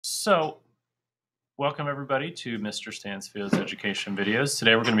So, welcome everybody to Mr. Stansfield's Education Videos.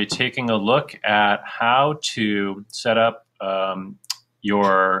 Today we're going to be taking a look at how to set up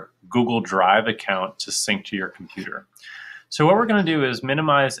your Google Drive account to sync to your computer. So what we're going to do is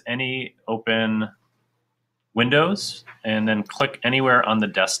minimize any open windows and then click anywhere on the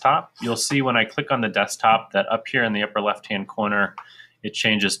desktop. You'll see when I click on the desktop that up here in the upper left-hand corner, it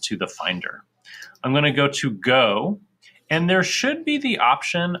changes to the Finder. I'm going to go to Go. And there should be the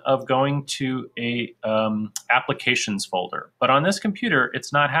option of going to a applications folder, but on this computer,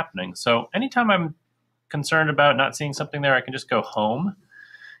 it's not happening. So anytime I'm concerned about not seeing something there, I can just go home,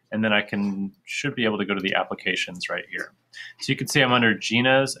 and then I should be able to go to the applications right here. So you can see I'm under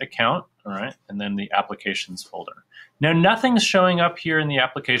Gina's account, all right, and then the applications folder. Now nothing's showing up here in the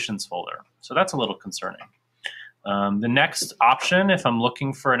applications folder, so that's a little concerning. The next option, if I'm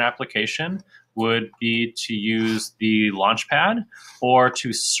looking for an application, would be to use the Launchpad or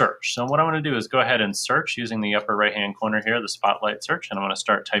to search. So what I'm going to do is go ahead and search using the upper right-hand corner here, the Spotlight search, and I'm going to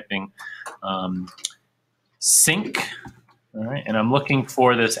start typing sync. All right, and I'm looking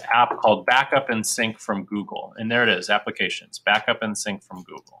for this app called Backup and Sync from Google. And there it is, applications, Backup and Sync from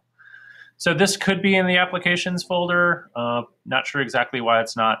Google. So this could be in the applications folder. Not sure exactly why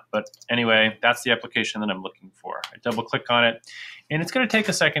it's not, but anyway, that's the application that I'm looking for. I double click on it, and it's going to take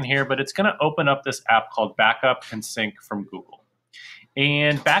a second here, but it's going to open up this app called Backup and Sync from Google.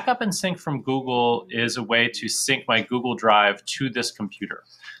 And Backup and Sync from Google is a way to sync my Google Drive to this computer.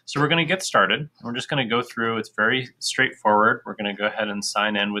 So we're going to get started. We're just going to go through. It's very straightforward. We're going to go ahead and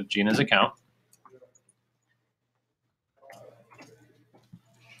sign in with Gina's account.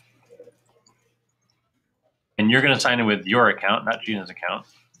 And you're going to sign in with your account, not Gina's account.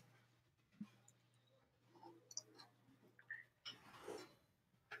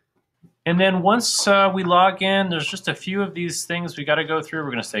 And then once we log in, there's just a few of these things we got to go through.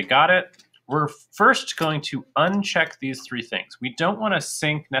 We're going to say, got it. We're first going to uncheck these three things. We don't want to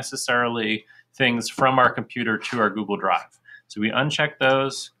sync necessarily things from our computer to our Google Drive. So we uncheck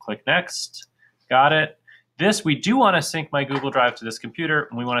those, click next, got it. This, we do want to sync my Google Drive to this computer,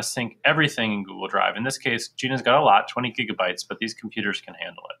 and we want to sync everything in Google Drive. In this case, Gina's got a lot, 20 gigabytes, but these computers can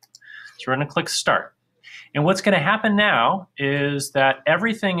handle it. So we're going to click Start. And what's going to happen now is that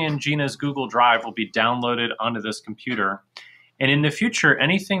everything in Gina's Google Drive will be downloaded onto this computer. And in the future,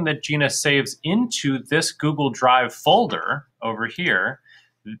 anything that Gina saves into this Google Drive folder over here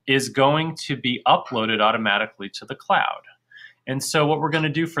is going to be uploaded automatically to the cloud. And so what we're going to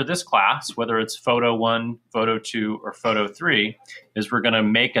do for this class, whether it's Photo 1, Photo 2, or Photo 3, is we're going to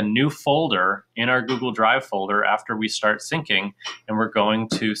make a new folder in our Google Drive folder after we start syncing, and we're going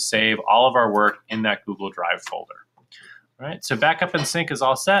to save all of our work in that Google Drive folder. All right, so Backup and Sync is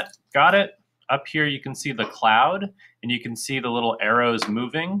all set. Got it. Up here you can see the cloud, and you can see the little arrows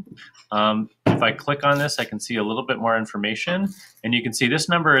moving. If I click on this, I can see a little bit more information, and you can see this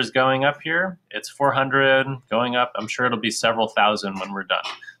number is going up here. It's 400 going up. I'm sure it'll be several thousand when we're done.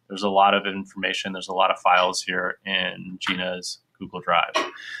 There's a lot of information. There's a lot of files here in Gina's Google Drive.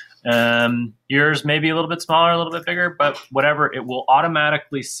 Yours may be a little bit smaller, a little bit bigger, but whatever, it will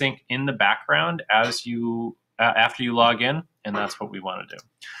automatically sync in the background as you after you log in, and that's what we want to do.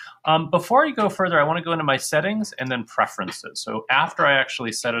 Before I go further, I want to go into my settings and then preferences. So after I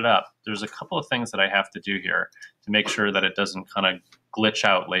actually set it up, there's a couple of things that I have to do here to make sure that it doesn't kind of glitch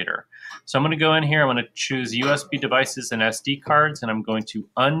out later. So I'm going to go in here, I'm going to choose USB devices and SD cards, and I'm going to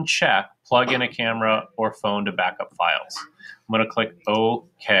uncheck plug in a camera or phone to backup files. I'm going to click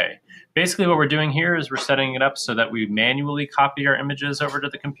OK. Basically what we're doing here is we're setting it up so that we manually copy our images over to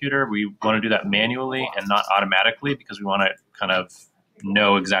the computer. We want to do that manually and not automatically because we want to kind of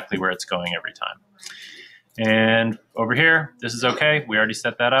know exactly where it's going every time. And over here, this is okay. We already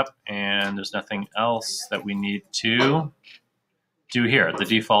set that up, and there's nothing else that we need to do here. The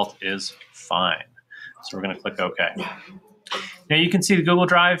default is fine. So we're going to click OK. Now you can see the Google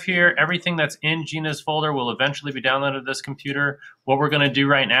Drive here. Everything that's in Gina's folder will eventually be downloaded to this computer. What we're going to do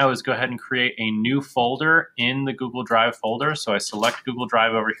right now is go ahead and create a new folder in the Google Drive folder. So I select Google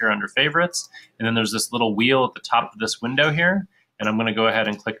Drive over here under Favorites, and then there's this little wheel at the top of this window here. And I'm going to go ahead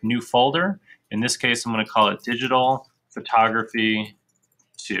and click New Folder. In this case, I'm going to call it Digital Photography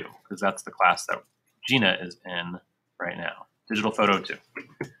 2, because that's the class that Gina is in right now, Digital Photo 2.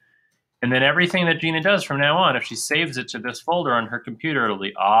 And then everything that Gina does from now on, if she saves it to this folder on her computer, it'll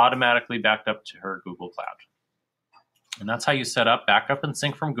be automatically backed up to her Google Cloud. And that's how you set up Backup and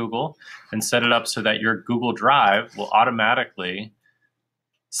Sync from Google and set it up so that your Google Drive will automatically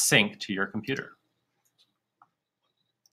sync to your computer.